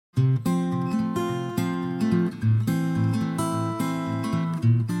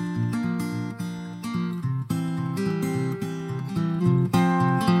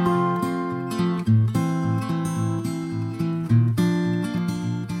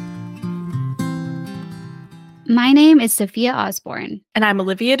My name is Sofia Osborne. And I'm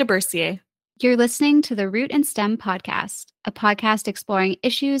Olivia deBourcier. You're listening to the Root and STEM podcast, a podcast exploring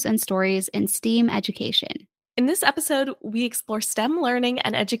issues and stories in STEAM education. In this episode, we explore STEM learning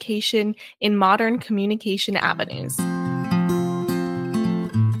and education in modern communication avenues.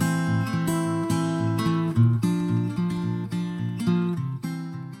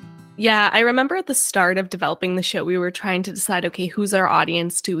 Yeah, I remember at the start of developing the show, we were trying to decide, okay, who's our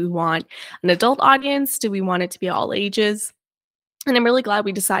audience? Do we want an adult audience? Do we want it to be all ages? And I'm really glad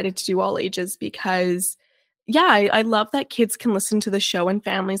we decided to do all ages because, yeah, I love that kids can listen to the show and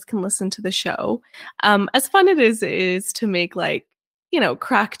families can listen to the show. As fun it is to make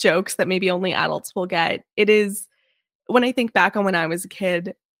crack jokes that maybe only adults will get. It is, when I think back on when I was a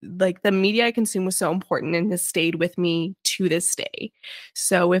kid, like the media I consume was so important and has stayed with me to this day.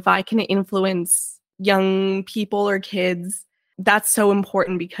 So if I can influence young people or kids, that's so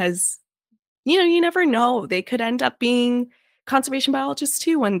important because, you never know. They could end up being conservation biologists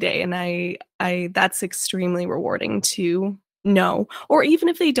too one day. And I that's extremely rewarding to know. Or even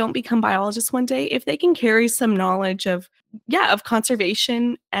if they don't become biologists one day, if they can carry some knowledge of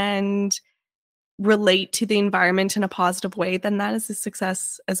conservation and relate to the environment in a positive way, then that is a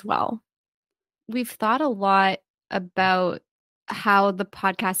success as well. We've thought a lot about how the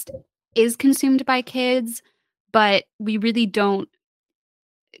podcast is consumed by kids, but we don't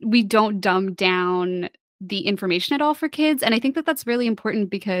dumb down the information at all for kids. And I think that that's really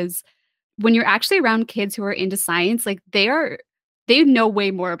important because when you're actually around kids who are into science, like they know way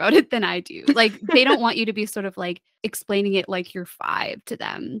more about it than I do. Like they don't want you to be sort of like explaining it like you're 5 to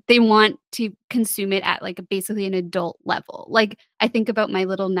them. They want to consume it at like basically an adult level. Like I think about my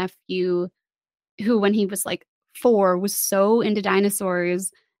little nephew who when he was like 4 was so into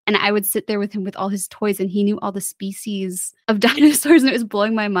dinosaurs, and I would sit there with him with all his toys and he knew all the species of dinosaurs and it was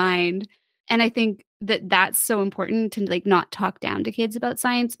blowing my mind. And I think that that's so important to like not talk down to kids about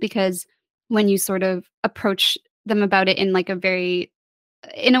science, because when you sort of approach them about it in like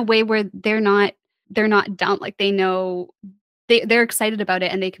in a way where they're not dumb, like they know they're excited about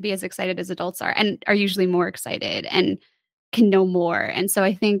it and they can be as excited as adults are and are usually more excited and can know more. And so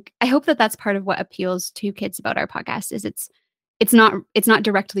I hope that that's part of what appeals to kids about our podcast is it's not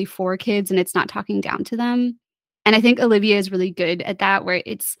directly for kids and it's not talking down to them. And I think Olivia is really good at that, where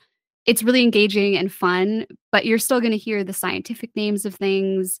it's really engaging and fun, but you're still going to hear the scientific names of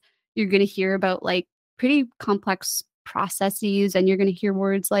things. You're going to hear about like pretty complex processes, and you're going to hear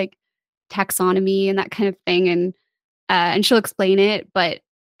words like taxonomy and that kind of thing. And she'll explain it, but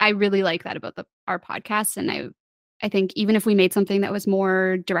I really like that about our podcast. And I think even if we made something that was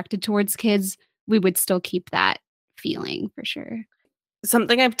more directed towards kids, we would still keep that feeling for sure.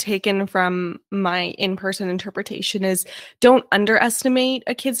 Something I've taken from my in-person interpretation is don't underestimate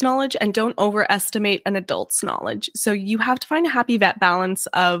a kid's knowledge and don't overestimate an adult's knowledge. So you have to find a happy vet balance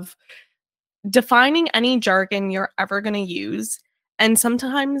of defining any jargon you're ever going to use. And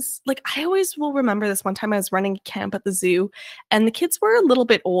sometimes, like, I always will remember this one time I was running camp at the zoo, and the kids were a little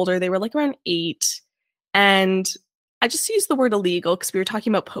bit older. They were like around 8. And I just used the word illegal because we were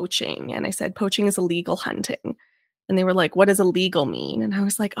talking about poaching. And I said, poaching is illegal hunting. And they were like, what does illegal mean? And I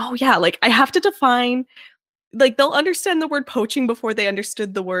was like, oh, yeah, like I have to define, like they'll understand the word poaching before they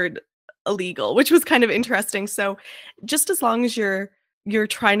understood the word illegal, which was kind of interesting. So just as long as you're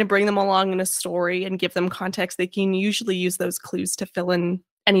trying to bring them along in a story and give them context, they can usually use those clues to fill in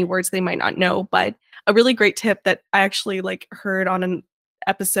any words they might not know. But a really great tip that I actually like heard on an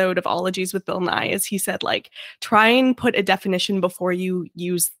episode of Ologies with Bill Nye is he said, like, try and put a definition before you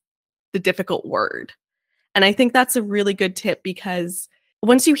use the difficult word. And I think that's a really good tip because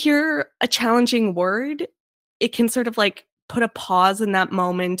once you hear a challenging word, it can sort of like put a pause in that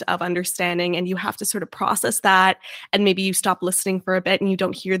moment of understanding, and you have to sort of process that, and maybe you stop listening for a bit and you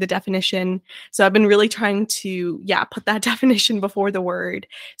don't hear the definition. So I've been really trying to put that definition before the word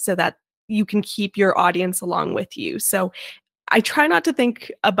so that you can keep your audience along with you. So I try not to think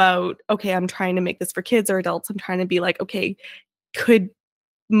about, okay, I'm trying to make this for kids or adults. I'm trying to be like, okay, could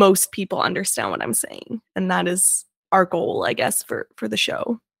most people understand what I'm saying? And that is our goal, I guess, for the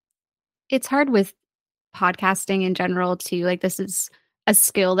show. It's hard with podcasting in general too. Like this is a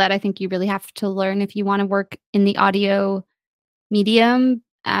skill that I think you really have to learn if you want to work in the audio medium,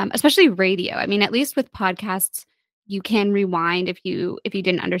 especially radio. I mean, at least with podcasts, you can rewind if you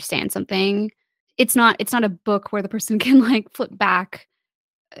didn't understand something. It's not a book where the person can like flip back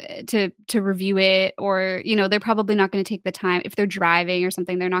to review it, or they're probably not going to take the time if they're driving or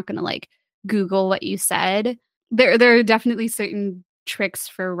something. They're not going to like Google what you said. There are definitely certain tricks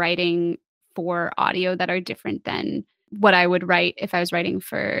for writing for audio that are different than what I would write if I was writing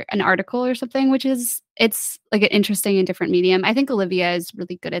for an article or something, which is it's like an interesting and different medium. I think Olivia is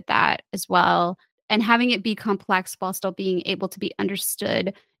really good at that as well. And having it be complex while still being able to be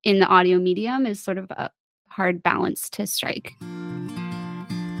understood in the audio medium is sort of a hard balance to strike.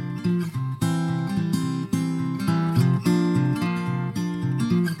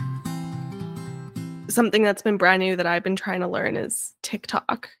 Something that's been brand new that I've been trying to learn is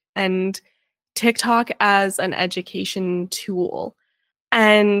TikTok, and TikTok as an education tool.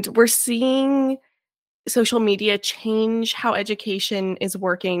 And we're seeing social media change how education is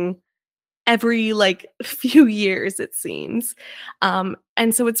working every like few years, it seems. And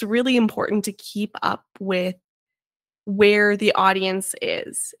so it's really important to keep up with where the audience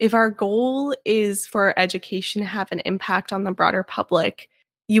is. If our goal is for education to have an impact on the broader public,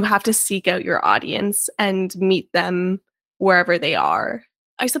 you have to seek out your audience and meet them wherever they are.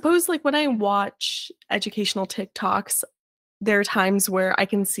 I suppose like when I watch educational TikToks, there are times where I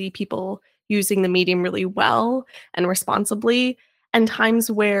can see people using the medium really well and responsibly, and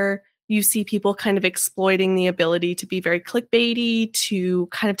times where you see people kind of exploiting the ability to be very clickbaity, to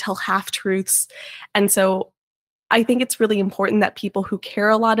kind of tell half truths. And so I think it's really important that people who care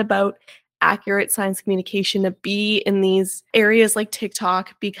a lot about accurate science communication to be in these areas like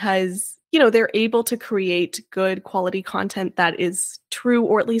TikTok, because they're able to create good quality content that is true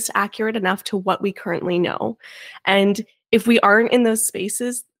or at least accurate enough to what we currently know. And if we aren't in those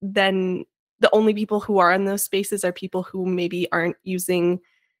spaces, then the only people who are in those spaces are people who maybe aren't using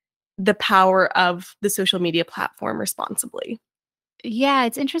the power of the social media platform responsibly. Yeah,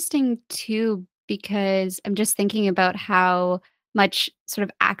 it's interesting too, because I'm just thinking about how much sort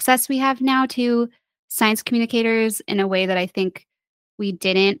of access we have now to science communicators in a way that I think we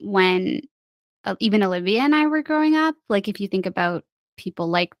didn't when even Olivia and I were growing up. Like if you think about people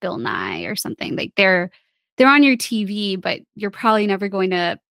like Bill Nye or something, like they're on your TV, but you're probably never going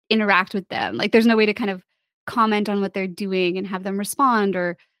to interact with them. Like there's no way to kind of comment on what they're doing and have them respond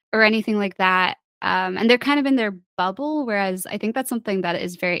or anything like that. And they're kind of in their bubble, whereas I think that's something that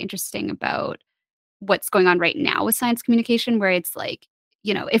is very interesting about what's going on right now with science communication, where it's like,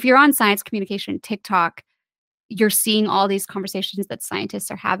 if you're on science communication TikTok, you're seeing all these conversations that scientists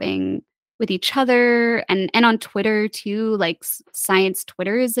are having with each other and on Twitter too. Like science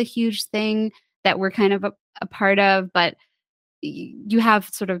Twitter is a huge thing that we're kind of a part of, but you have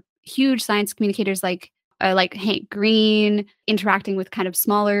sort of huge science communicators like Hank Green interacting with kind of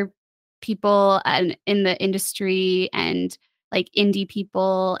smaller people and in the industry and like indie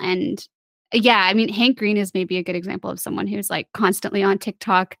people. And yeah, I mean, Hank Green is maybe a good example of someone who's like constantly on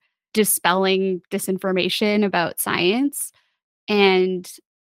TikTok dispelling disinformation about science. And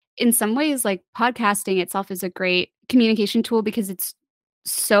in some ways, like podcasting itself is a great communication tool because it's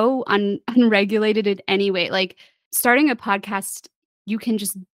so unregulated in any way. Like starting a podcast, you can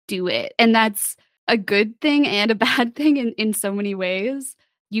just do it. And that's a good thing and a bad thing in so many ways.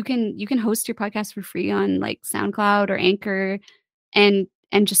 You can host your podcast for free on like SoundCloud or Anchor and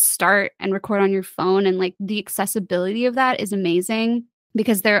just start and record on your phone. And like the accessibility of that is amazing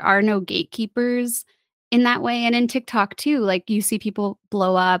because there are no gatekeepers in that way. And in TikTok too, like you see people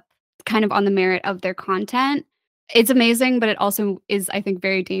blow up kind of on the merit of their content. It's amazing, but it also is, I think,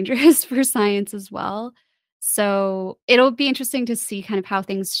 very dangerous for science as well. So it'll be interesting to see kind of how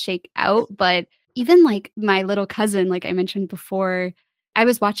things shake out. But even like my little cousin, like I mentioned before, I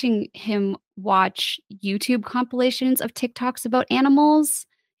was watching him watch YouTube compilations of TikToks about animals.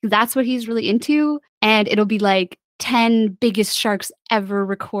 That's what he's really into. And it'll be like 10 biggest sharks ever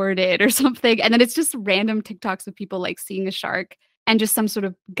recorded or something. And then it's just random TikToks of people like seeing a shark and just some sort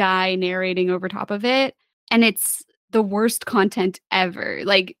of guy narrating over top of it. And it's the worst content ever.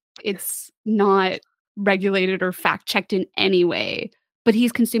 Like it's not regulated or fact checked in any way, but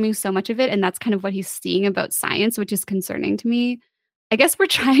he's consuming so much of it. And that's kind of what he's seeing about science, which is concerning to me. I guess we're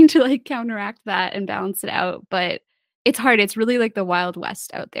trying to like counteract that and balance it out, but it's hard. It's really like the Wild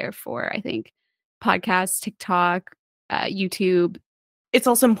West out there for, I think, podcasts, TikTok, YouTube. It's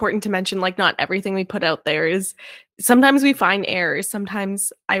also important to mention, like, not everything we put out there is, sometimes we find errors.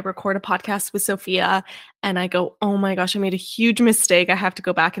 Sometimes I record a podcast with Sophia and I go, oh my gosh, I made a huge mistake. I have to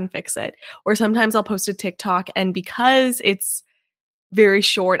go back and fix it. Or sometimes I'll post a TikTok and because it's very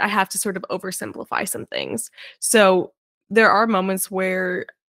short, I have to sort of oversimplify some things. So there are moments where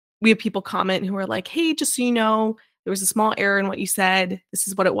we have people comment who are like, hey, just so you know, there was a small error in what you said. This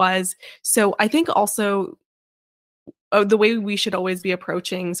is what it was. So I think also the way we should always be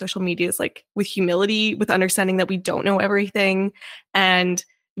approaching social media is like with humility, with understanding that we don't know everything, and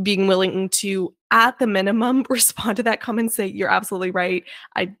being willing to, at the minimum, respond to that comment and say, you're absolutely right.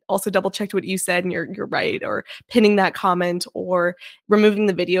 I also double checked what you said and you're right, or pinning that comment or removing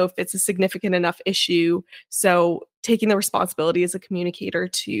the video if it's a significant enough issue. So taking the responsibility as a communicator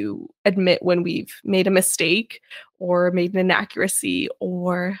to admit when we've made a mistake or made an inaccuracy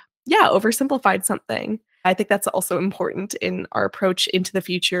or oversimplified something. I think that's also important in our approach into the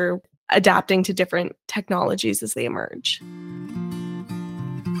future, adapting to different technologies as they emerge.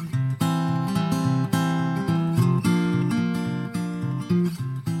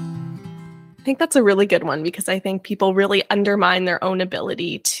 I think that's a really good one because I think people really undermine their own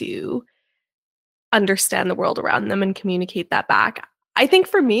ability to understand the world around them and communicate that back. I think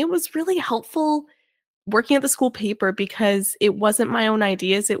for me, it was really helpful working at the school paper because it wasn't my own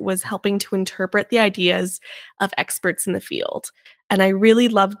ideas. It was helping to interpret the ideas of experts in the field. And I really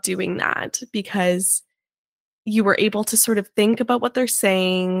loved doing that because you were able to sort of think about what they're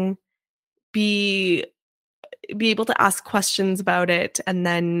saying, be able to ask questions about it and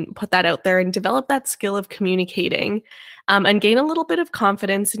then put that out there and develop that skill of communicating, and gain a little bit of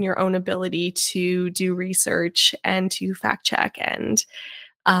confidence in your own ability to do research and to fact check and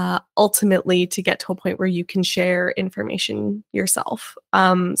ultimately to get to a point where you can share information yourself.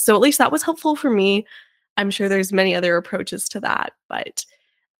 So at least that was helpful for me. I'm sure there's many other approaches to that, but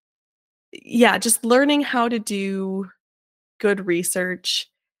yeah, just learning how to do good research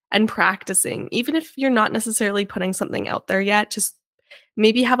and practicing, even if you're not necessarily putting something out there yet, just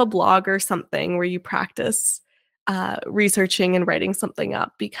maybe have a blog or something where you practice researching and writing something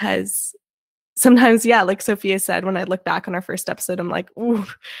up because sometimes, yeah, like Sophia said, when I look back on our first episode, I'm like, ooh,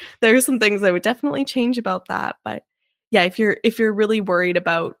 there are some things I would definitely change about that. But yeah, if you're really worried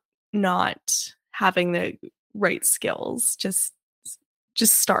about not having the right skills, just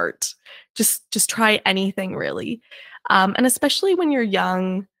start. Just try anything really. And especially when you're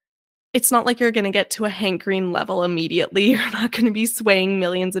young, it's not like you're going to get to a Hank Green level immediately. You're not going to be swaying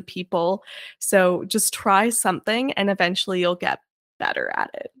millions of people. So just try something and eventually you'll get better at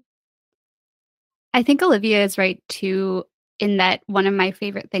it. I think Olivia is right too, in that one of my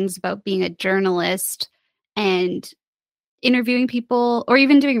favorite things about being a journalist and interviewing people or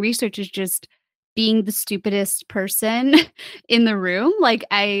even doing research is just being the stupidest person in the room. Like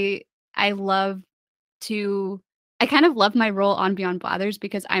I love to I kind of love my role on Beyond Blathers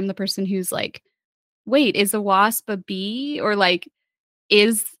because I'm the person who's like, wait, is a wasp a bee? Or like,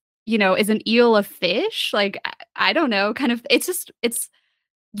 is, is an eel a fish? Like, I don't know. Kind of, it's,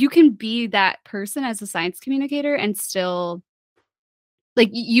 you can be that person as a science communicator and still, like,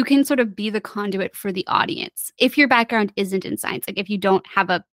 you can sort of be the conduit for the audience. If your background isn't in science, like, if you don't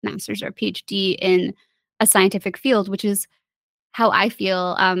have a master's or PhD in a scientific field, which is how I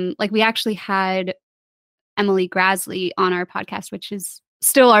feel. Like, we actually had Emily Graslie on our podcast, which is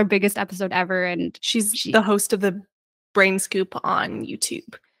still our biggest episode ever. And She's the host of the Brain Scoop on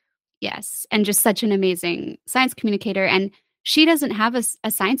YouTube. yes, and just such an amazing science communicator. And she doesn't have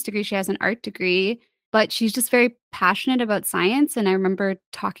a science degree, she has an art degree, but she's just very passionate about science. And I remember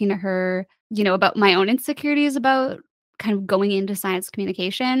talking to her, about my own insecurities about kind of going into science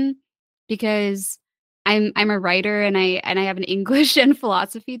communication because I'm a writer and I have an English and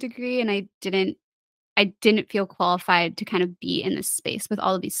philosophy degree, and I didn't feel qualified to kind of be in this space with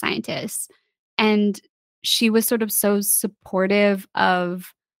all of these scientists. And she was sort of so supportive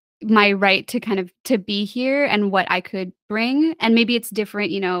of my right to kind of to be here and what I could bring. And maybe it's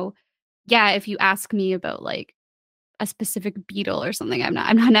different, yeah, if you ask me about like a specific beetle or something, I'm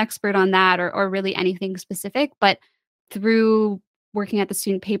not an expert on that or really anything specific, but through working at the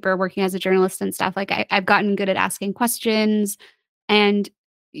student paper, working as a journalist and stuff, like I've gotten good at asking questions. And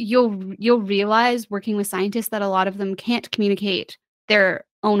you'll realize working with scientists that a lot of them can't communicate their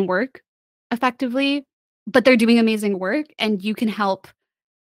own work effectively, but they're doing amazing work and you can help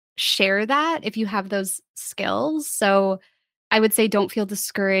share that if you have those skills. So I would say don't feel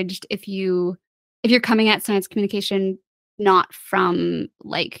discouraged if you're coming at science communication not from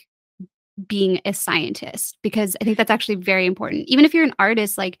like being a scientist, because I think that's actually very important. Even if you're an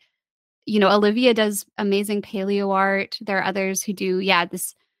artist, like, Olivia does amazing paleo art. There are others who do, yeah,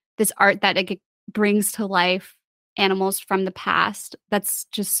 this art that like, brings to life animals from the past. That's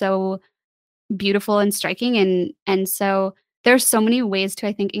just so beautiful and striking. And so there's so many ways to,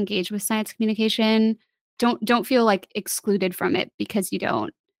 I think, engage with science communication. Don't feel like excluded from it because you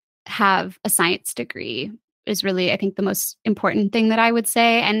don't have a science degree is really, I think, the most important thing that I would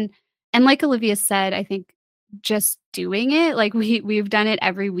say. And like Olivia said, I think just doing it, like we've done it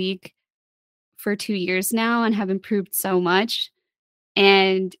every week for 2 years now and have improved so much.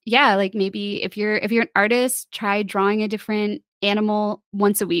 And yeah, like maybe if you're an artist, try drawing a different animal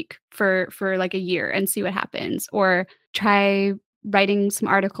once a week for like a year and see what happens. Or try writing some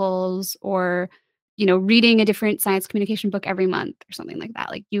articles, or reading a different science communication book every month or something like that.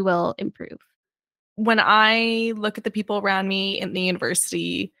 Like you will improve. When I look at the people around me in the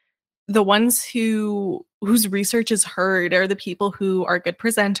university, the ones whose research is heard are the people who are good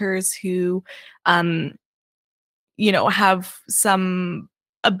presenters, who um have some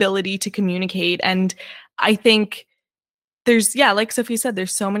ability to communicate. And I think there's, yeah, like Sophie said,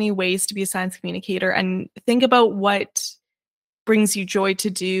 there's so many ways to be a science communicator, and think about what brings you joy to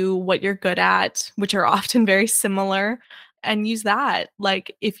do, what you're good at, which are often very similar, and use that.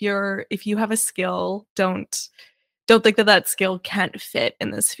 Like if you have a skill, don't think that that skill can't fit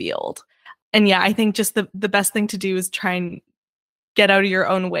in this field. And yeah, I think just the best thing to do is try and get out of your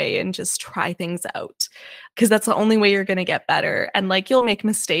own way and just try things out, because that's the only way you're going to get better. And like you'll make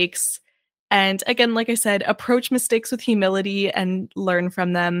mistakes, and again, like I said, approach mistakes with humility and learn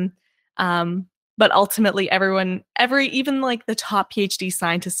from them. But ultimately even like the top PhD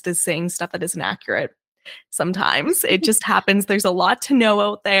scientist is saying stuff that isn't accurate. Sometimes it just happens. There's a lot to know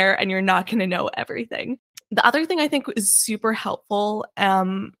out there, and you're not going to know everything. The other thing I think is super helpful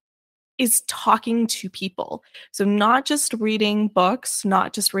is talking to people. So not just reading books,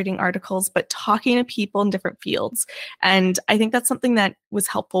 not just reading articles, but talking to people in different fields. And I think that's something that was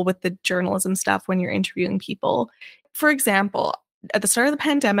helpful with the journalism stuff when you're interviewing people. For example, at the start of the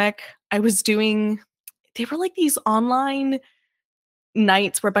pandemic, they were like these online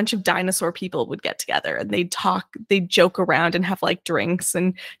nights where a bunch of dinosaur people would get together and they'd joke around and have like drinks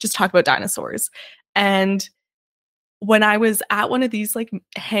and just talk about dinosaurs. And when I was at one of these like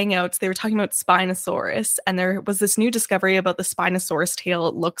hangouts, they were talking about Spinosaurus, and there was this new discovery about the Spinosaurus tail.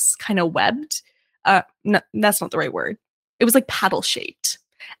 It looks kind of webbed. No, that's not the right word. It was like paddle shaped.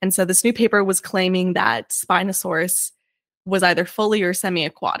 And so this new paper was claiming that Spinosaurus was either fully or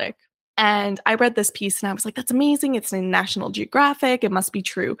semi-aquatic. And I read this piece and I was like, that's amazing. It's in National Geographic. It must be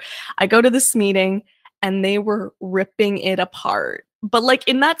true. I go to this meeting and they were ripping it apart, but like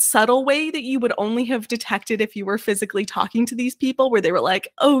in that subtle way that you would only have detected if you were physically talking to these people, where they were like,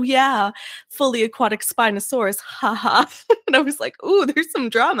 oh yeah, fully aquatic Spinosaurus, haha. And I was like, ooh, there's some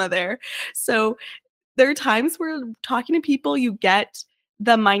drama there. So there are times where talking to people, you get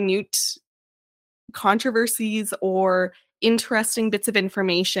the minute controversies or interesting bits of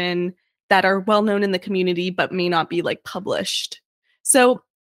information that are well known in the community but may not be like published. So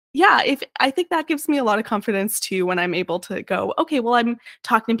yeah, if I think that gives me a lot of confidence too, when I'm able to go, okay, well, I'm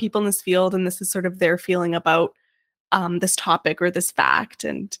talking to people in this field and this is sort of their feeling about this topic or this fact.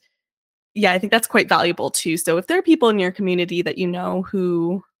 And yeah, I think that's quite valuable too. So if there are people in your community that you know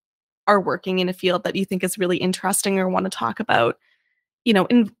who are working in a field that you think is really interesting or want to talk about,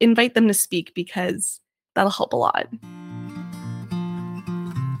 invite them to speak, because that'll help a lot.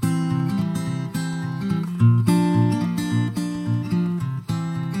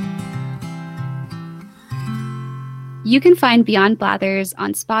 You can find Beyond Blathers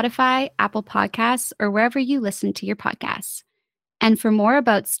on Spotify, Apple Podcasts, or wherever you listen to your podcasts. And for more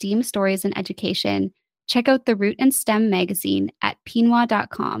about STEAM stories and education, check out the Root and STEM magazine at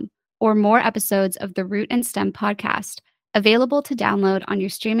pinwa.com, or more episodes of the Root and STEM podcast, available to download on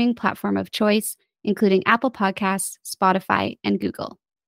your streaming platform of choice, including Apple Podcasts, Spotify, and Google.